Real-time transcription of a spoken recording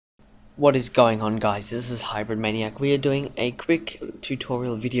What is going on, guys? This is Hybrid Maniac. We are doing a quick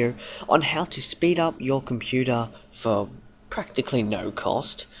tutorial video on how to speed up your computer for practically no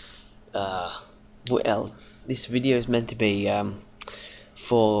cost. Well, this video is meant to be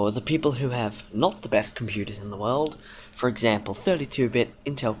for the people who have not the best computers in the world. For example, 32-bit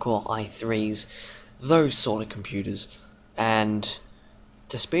Intel Core i3s, those sort of computers. And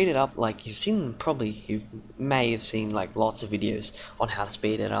to speed it up, like you may have seen like lots of videos on how to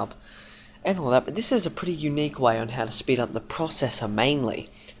speed it up and all that, but this is a pretty unique way on how to speed up the processor mainly.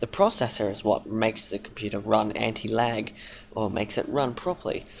 The processor is what makes the computer run anti-lag, or makes it run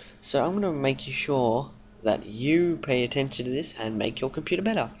properly. So I'm going to make you sure that you pay attention to this and make your computer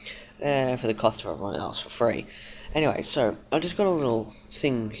better, for the cost of everyone else for free. Anyway, so I just got a little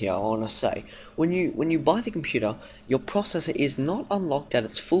thing here I want to say. When you buy the computer, your processor is not unlocked at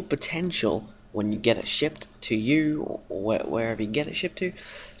its full potential when you get it shipped to you, or wherever you get it shipped to.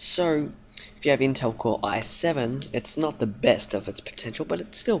 So if you have Intel Core i7, it's not the best of its potential, but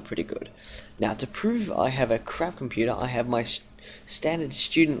it's still pretty good. Now, to prove I have a crap computer, I have my standard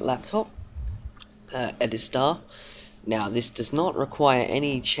student laptop, Edistar. Now, this does not require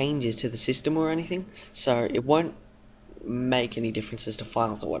any changes to the system or anything, so it won't make any differences to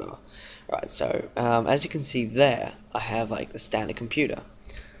files or whatever. Right, so as you can see there, I have like the standard computer.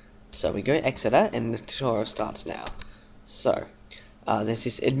 So we go exit that, and the tutorial starts now. So there's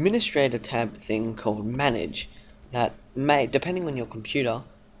this administrator tab thing called manage that may, depending on your computer,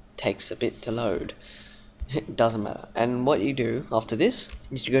 takes a bit to load. It doesn't matter. And what you do after this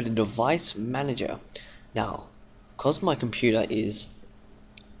is you go to device manager. Now, because my computer is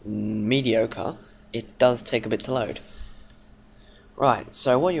mediocre, it does take a bit to load. Right,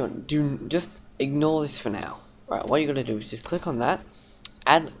 so what you want to do, just ignore this for now. Right, what you're going to do is just click on that,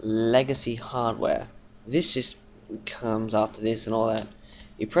 add legacy hardware. This just comes after this and all that.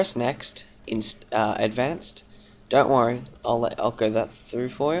 You press next, advanced. Don't worry, I'll go that through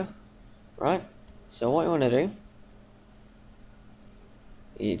for you. Right, so what you want to do,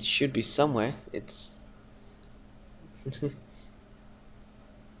 it should be somewhere. It's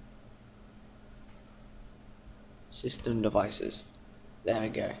system devices. There we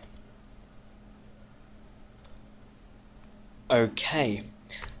go. Okay,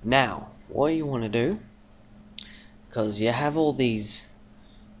 now what you want to do, because you have all these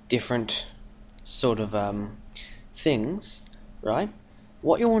different sort of things, right?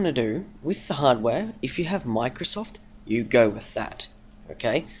 What you want to do with the hardware, if you have Microsoft, you go with that.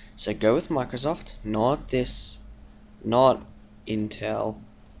 Okay, so go with Microsoft, not this, not Intel,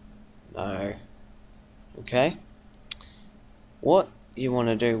 no. Okay, what you want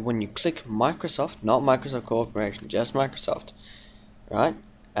to do when you click Microsoft, not Microsoft Corporation, just Microsoft, right?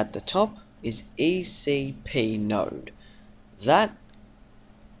 At the top is ECP node. That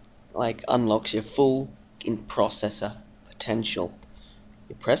like unlocks your full processor potential.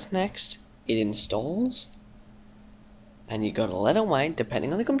 You press next, it installs, and you gotta let it wait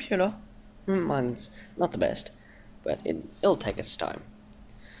depending on the computer. Mine's not the best, but it'll take its time.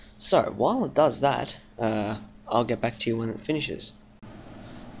 So while it does that, I'll get back to you when it finishes.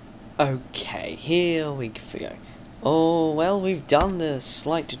 Okay, here we go. Oh, well, we've done the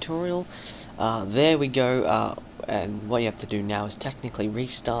slight tutorial. There we go. And what you have to do now is technically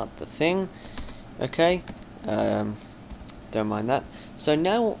restart the thing. Okay, don't mind that. So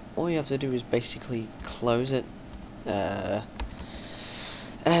now all you have to do is basically close it, and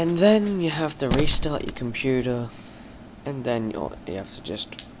then you have to restart your computer, and then you have to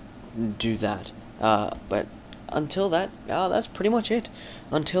just do that. But until that, that's pretty much it.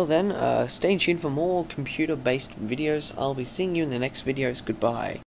 Until then, stay tuned for more computer-based videos. I'll be seeing you in the next videos. Goodbye.